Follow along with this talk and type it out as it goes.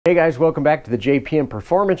Hey guys, welcome back to the JPM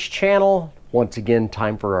Performance channel. Once again,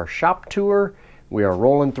 time for our shop tour. We are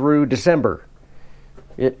rolling through December.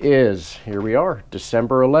 It is, here we are,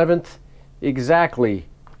 December 11th, exactly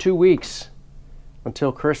 2 weeks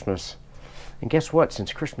until Christmas. And guess what?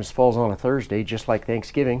 Since Christmas falls on a Thursday, just like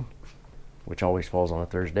Thanksgiving, which always falls on a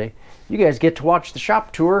Thursday, you guys get to watch the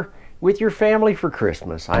shop tour with your family for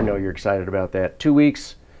Christmas. I know you're excited about that. 2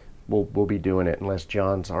 weeks. We'll be doing it unless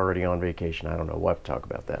John's already on vacation. I don't know. We'll have to talk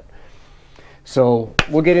about that. So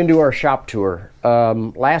we'll get into our shop tour.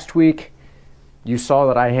 Last week, you saw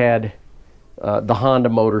that I had the Honda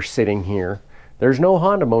motor sitting here. There's no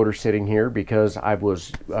Honda motor sitting here because I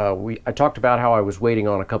talked about how I was waiting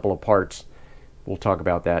on a couple of parts. We'll talk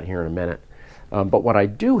about that here in a minute. But what I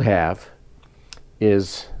do have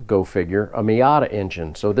is, go figure, a Miata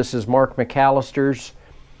engine. So this is Mark McAllister's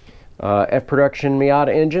F-Production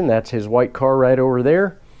Miata engine. That's his white car right over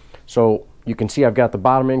there. So you can see I've got the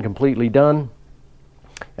bottom end completely done.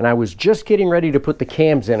 And I was just getting ready to put the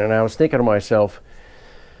cams in, and I was thinking to myself,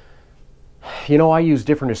 you know, I use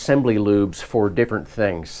different assembly lubes for different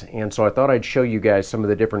things. And so I thought I'd show you guys some of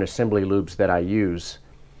the different assembly lubes that I use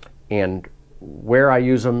and where I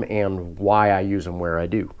use them and why I use them where I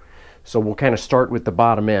do. So we'll kind of start with the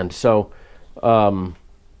bottom end. So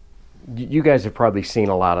you guys have probably seen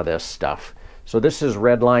a lot of this stuff. So this is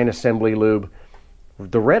Redline assembly lube.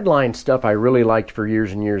 The Redline stuff I really liked for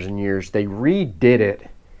years and years and years. They redid it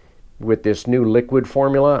with this new liquid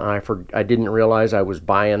formula. I didn't realize I was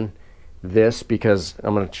buying this because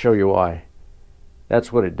I'm going to show you why.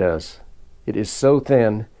 That's what it does. It is so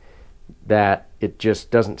thin that it just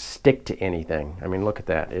doesn't stick to anything. I mean, look at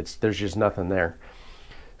that. There's just nothing there.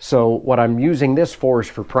 So what I'm using this for is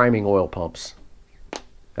for priming oil pumps.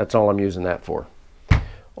 That's all I'm using that for.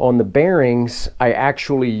 On the bearings, I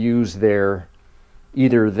actually use either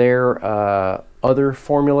their other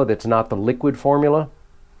formula that's not the liquid formula,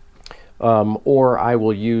 or I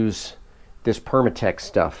will use this Permatex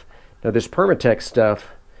stuff. Now this Permatex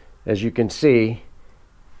stuff, as you can see,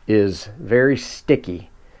 is very sticky,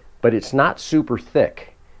 but it's not super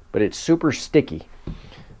thick, but it's super sticky.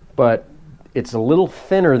 But it's a little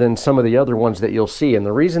thinner than some of the other ones that you'll see. And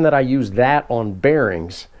the reason that I use that on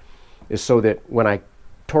bearings is so that when I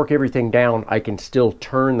torque everything down, I can still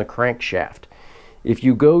turn the crankshaft. If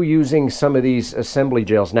you go using some of these assembly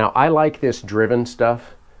gels, now I like this driven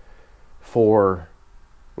stuff for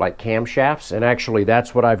like camshafts, and actually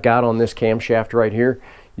that's what I've got on this camshaft right here.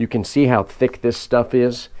 You can see how thick this stuff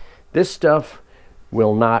is. This stuff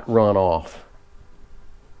will not run off.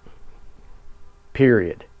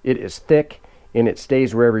 Period. It is thick and it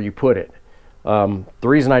stays wherever you put it. The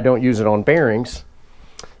reason I don't use it on bearings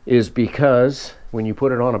is because when you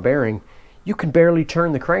put it on a bearing, you can barely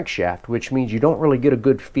turn the crankshaft, which means you don't really get a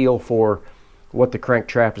good feel for what the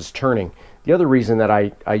crankshaft is turning. The other reason that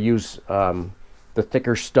I use the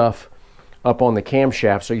thicker stuff up on the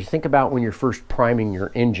camshaft, so you think about when you're first priming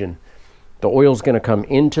your engine, the oil's going to come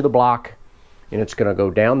into the block and it's going to go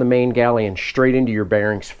down the main galley and straight into your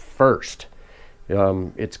bearings first.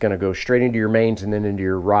 It's going to go straight into your mains and then into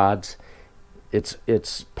your rods.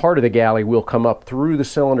 It's part of the galley will come up through the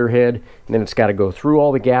cylinder head, and then it's got to go through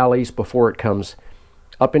all the galleys before it comes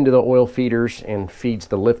up into the oil feeders and feeds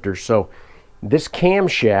the lifters. So this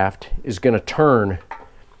camshaft is going to turn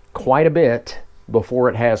quite a bit before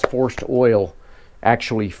it has forced oil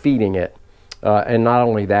actually feeding it. And not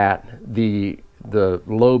only that, the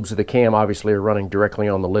lobes of the cam obviously are running directly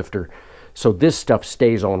on the lifter. So this stuff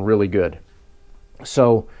stays on really good.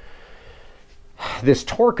 So this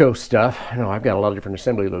Torco stuff, I know I've got a lot of different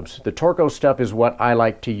assembly lubes. The Torco stuff is what I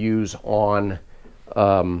like to use on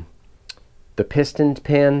the piston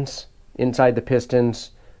pins, inside the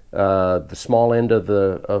pistons, the small end of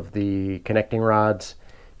the connecting rods.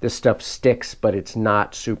 This stuff sticks, but it's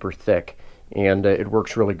not super thick, and it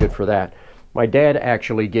works really good for that. My dad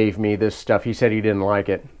actually gave me this stuff. He said he didn't like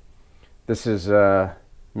it. This is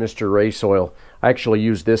Mr. Race Oil. I actually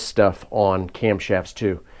use this stuff on camshafts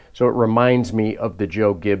too. So it reminds me of the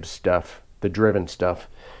Joe Gibbs stuff, the driven stuff.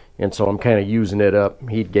 And so I'm kind of using it up.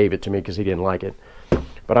 He gave it to me because he didn't like it.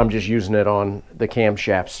 But I'm just using it on the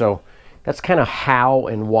camshaft. So that's kind of how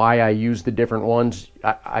and why I use the different ones.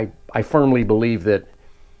 I firmly believe that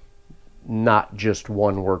not just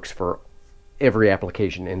one works for every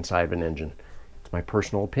application inside of an engine. It's my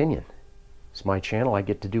personal opinion. It's my channel. I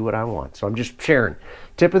get to do what I want. So I'm just sharing.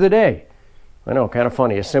 Tip of the day. I know, kind of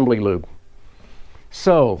funny. Assembly lube.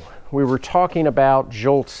 So we were talking about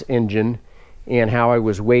Jolt's engine and how I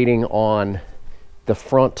was waiting on the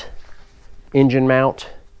front engine mount.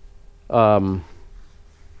 And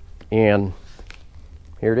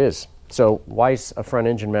here it is. So Weiss, a front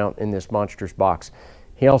engine mount in this monstrous box.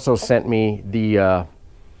 He also sent me the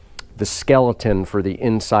skeleton for the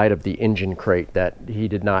inside of the engine crate that he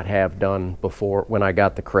did not have done before when I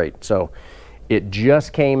got the crate. So it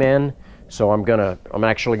just came in. So I'm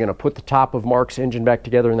actually gonna put the top of Mark's engine back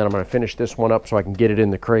together, and then I'm gonna finish this one up so I can get it in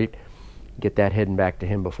the crate, get that heading back to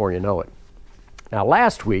him before you know it. Now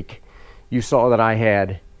last week, you saw that I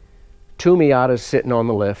had 2 Miatas sitting on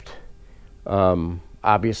the lift.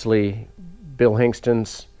 Obviously, Bill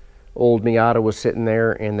Hingston's old Miata was sitting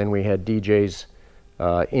there, and then we had DJ's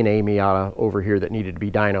in a Miata over here that needed to be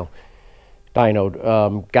dynoed.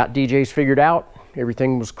 Got DJ's figured out.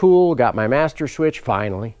 Everything was cool. Got my master switch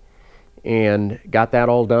finally, and got that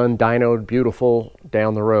all done, dynoed, beautiful,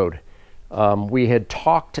 down the road. We had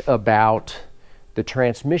talked about the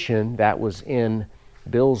transmission that was in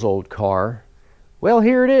Bill's old car. Well,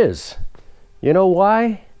 here it is. You know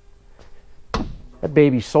why? That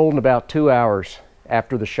baby sold in about 2 hours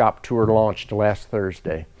after the shop tour launched last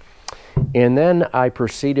Thursday. And then I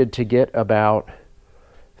proceeded to get about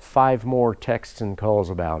 5 more texts and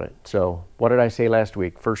calls about it. So what did I say last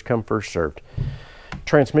week? First come, first served.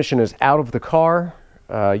 Transmission is out of the car.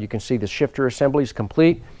 You can see the shifter assembly is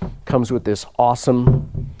complete. Comes with this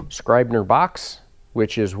awesome Scribner box,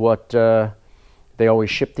 which is what they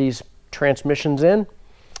always ship these transmissions in.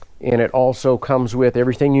 And it also comes with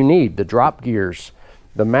everything you need: the drop gears,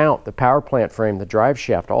 the mount, the power plant frame, the drive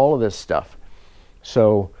shaft, all of this stuff.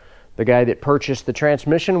 So the guy that purchased the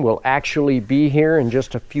transmission will actually be here in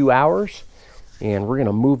just a few hours, and we're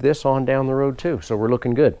gonna move this on down the road too. So we're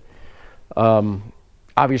looking good.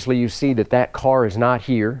 Obviously you see that that car is not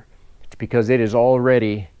here. It's because it is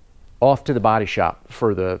already off to the body shop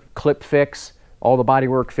for the clip fix, all the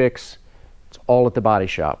bodywork fix. It's all at the body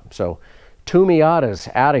shop. So 2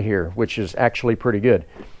 Miatas out of here, which is actually pretty good.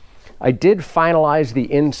 I did finalize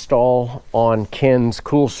the install on Ken's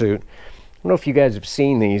cool suit. I don't know if you guys have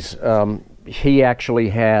seen these. He actually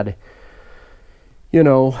had, you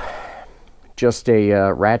know, just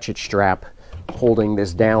a ratchet strap holding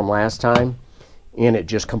this down last time, and it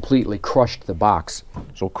just completely crushed the box.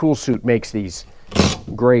 So Cool Suit makes these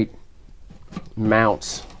great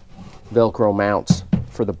mounts, Velcro mounts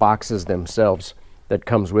for the boxes themselves that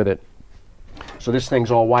comes with it. So this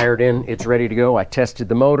thing's all wired in, it's ready to go. I tested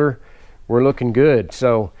the motor, we're looking good.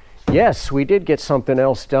 So yes, we did get something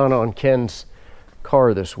else done on Ken's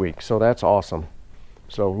car this week, so that's awesome.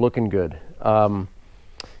 So looking good.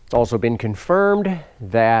 It's also been confirmed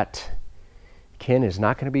that Ken is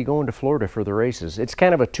not going to be going to Florida for the races. It's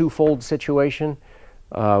kind of a twofold situation.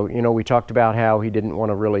 You know, we talked about how he didn't want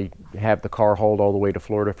to really have the car hauled all the way to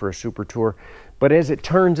Florida for a super tour. But as it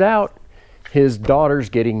turns out, his daughter's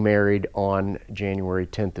getting married on January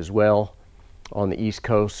 10th as well on the East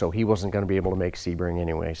Coast, so he wasn't going to be able to make Sebring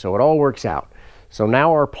anyway. So it all works out. So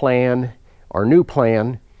now our plan, our new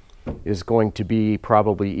plan, is going to be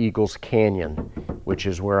probably Eagles Canyon, which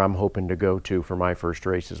is where I'm hoping to go to for my first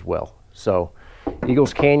race as well. So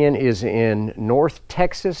Eagles Canyon is in North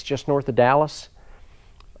Texas, just north of Dallas.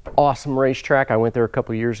 Awesome racetrack. I went there a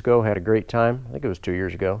couple years ago, had a great time. I think it was 2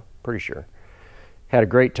 years ago, pretty sure. Had a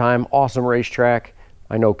great time, awesome racetrack.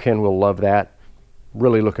 I know Ken will love that.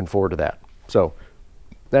 Really looking forward to that. So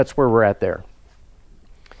that's where we're at there.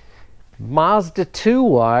 Mazda 2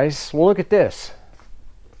 wise, well, look at this.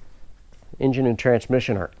 Engine and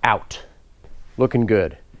transmission are out. Looking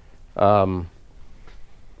good. Boy,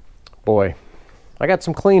 I got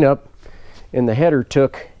some cleanup, and the header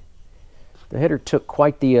took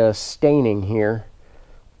quite the staining here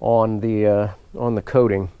on the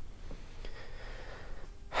coating.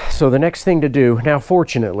 So the next thing to do, now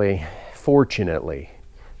fortunately,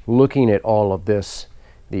 looking at all of this,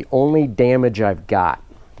 the only damage I've got,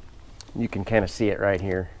 you can kind of see it right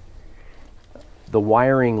here, the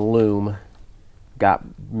wiring loom got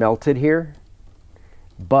melted here,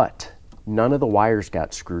 but none of the wires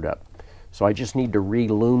got screwed up. So I just need to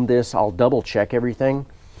re-loom this. I'll double check everything,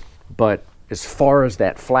 but as far as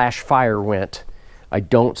that flash fire went, I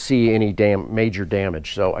don't see any major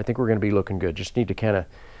damage. So I think we're going to be looking good. Just need to kind of,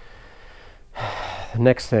 the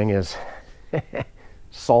next thing is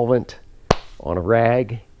solvent on a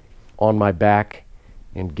rag on my back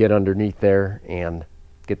and get underneath there and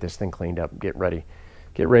get this thing cleaned up, get ready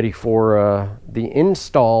for the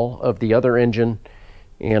install of the other engine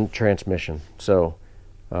and transmission. So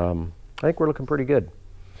I think we're looking pretty good.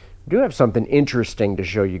 We do have something interesting to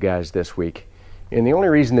show you guys this week, and the only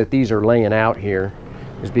reason that these are laying out here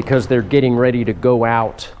is because they're getting ready to go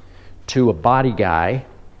out to a body guy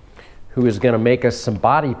who is going to make us some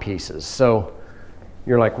body pieces. So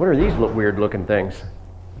you're like, what are these weird looking things?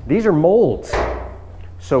 These are molds.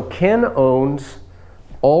 So Ken owns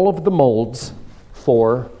all of the molds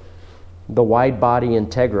for the wide body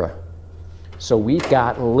Integra. So we've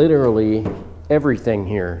got literally everything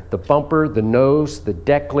here. The bumper, the nose, the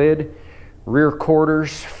deck lid, rear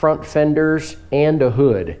quarters, front fenders, and a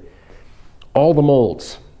hood. All the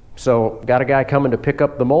molds. So got a guy coming to pick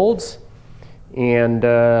up the molds, and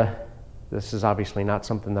this is obviously not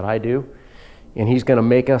something that I do. And he's gonna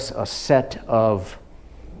make us a set of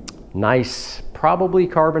nice, probably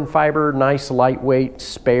carbon fiber, nice lightweight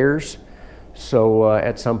spares. So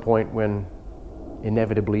at some point when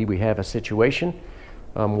inevitably we have a situation,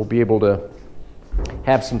 we'll be able to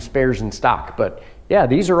have some spares in stock. But yeah,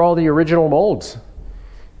 these are all the original molds.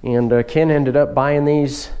 And Ken ended up buying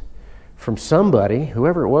these from somebody,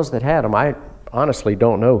 whoever it was that had them. I honestly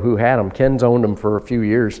don't know who had them. Ken's owned them for a few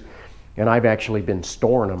years, and I've actually been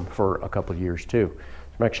storing them for a couple of years too.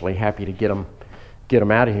 I'm actually happy to get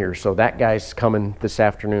them out of here. So that guy's coming this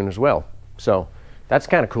afternoon as well. So that's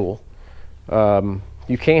kind of cool.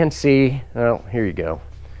 You can see, well, here you go.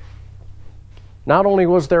 Not only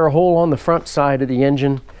was there a hole on the front side of the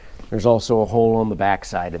engine, there's also a hole on the back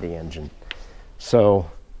side of the engine. So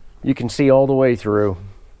you can see all the way through.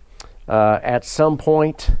 At some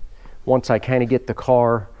point, once I kind of get the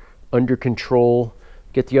car under control,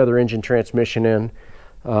 get the other engine transmission in,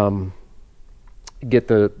 get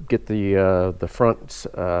the front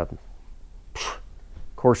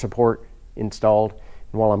core support installed,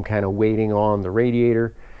 and while I'm kind of waiting on the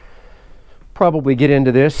radiator, probably get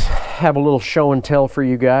into this, have a little show and tell for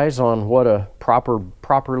you guys on what a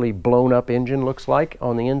properly blown up engine looks like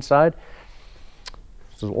on the inside.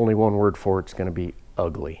 There's only one word for it. It's going to be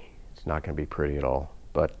ugly. It's not going to be pretty at all.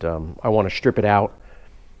 But I want to strip it out,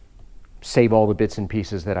 save all the bits and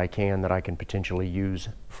pieces that I can potentially use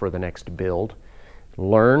for the next build,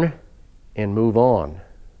 learn and move on.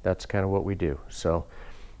 That's kind of what we do. So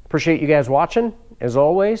appreciate you guys watching. As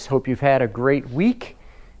always, hope you've had a great week.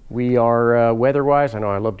 We are weather-wise, I know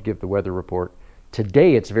I love to give the weather report.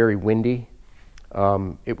 Today it's very windy.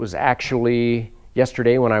 It was actually,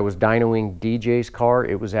 yesterday when I was dynoing DJ's car,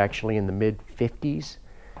 it was actually in the mid-50s.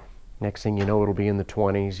 Next thing you know, it'll be in the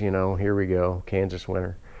 20s, you know, here we go, Kansas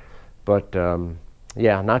winter. But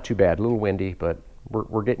yeah, not too bad, a little windy, but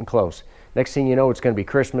we're getting close. Next thing you know, it's gonna be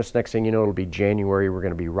Christmas. Next thing you know, it'll be January. We're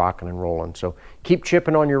gonna be rocking and rolling. So keep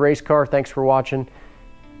chipping on your race car. Thanks for watching.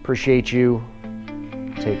 Appreciate you.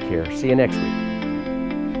 Take care. See you next week.